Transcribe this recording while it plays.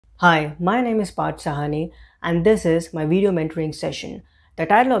Hi, my name is Parth Sahani and this is my video mentoring session. The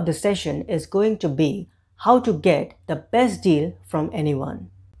title of the session is going to be How to Get the Best Deal from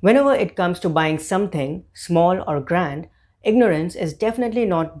Anyone. Whenever it comes to buying something, small or grand, ignorance is definitely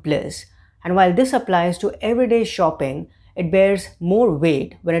not bliss. And while this applies to everyday shopping, it bears more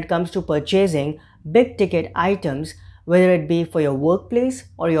weight when it comes to purchasing big ticket items, whether it be for your workplace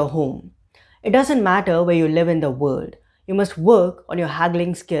or your home. It doesn't matter where you live in the world. You must work on your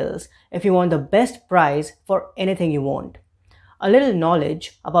haggling skills if you want the best price for anything you want. A little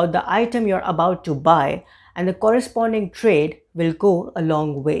knowledge about the item you're about to buy and the corresponding trade will go a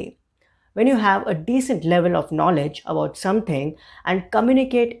long way. When you have a decent level of knowledge about something and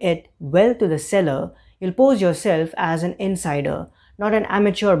communicate it well to the seller, you'll pose yourself as an insider, not an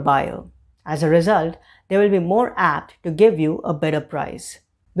amateur buyer. As a result, they will be more apt to give you a better price.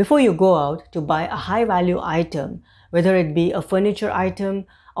 Before you go out to buy a high value item, whether it be a furniture item,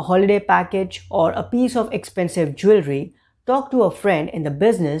 a holiday package, or a piece of expensive jewelry, talk to a friend in the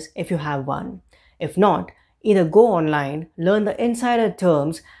business if you have one. If not, either go online, learn the insider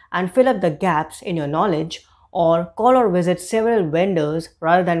terms, and fill up the gaps in your knowledge, or call or visit several vendors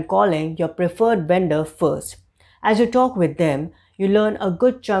rather than calling your preferred vendor first. As you talk with them, you learn a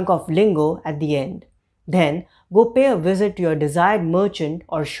good chunk of lingo at the end. Then, go pay a visit to your desired merchant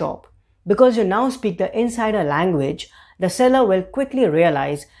or shop. Because you now speak the insider language, the seller will quickly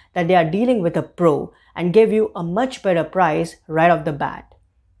realize that they are dealing with a pro and give you a much better price right off the bat.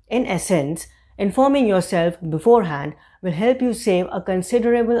 In essence, informing yourself beforehand will help you save a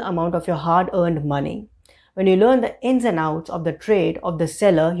considerable amount of your hard-earned money. When you learn the ins and outs of the trade of the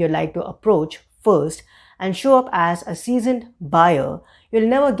seller you'd like to approach first and show up as a seasoned buyer, you'll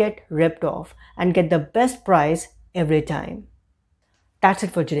never get ripped off and get the best price every time. That's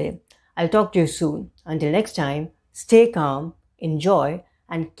it for today. I'll talk to you soon. Until next time, stay calm, enjoy,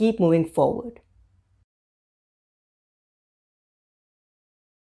 and keep moving forward.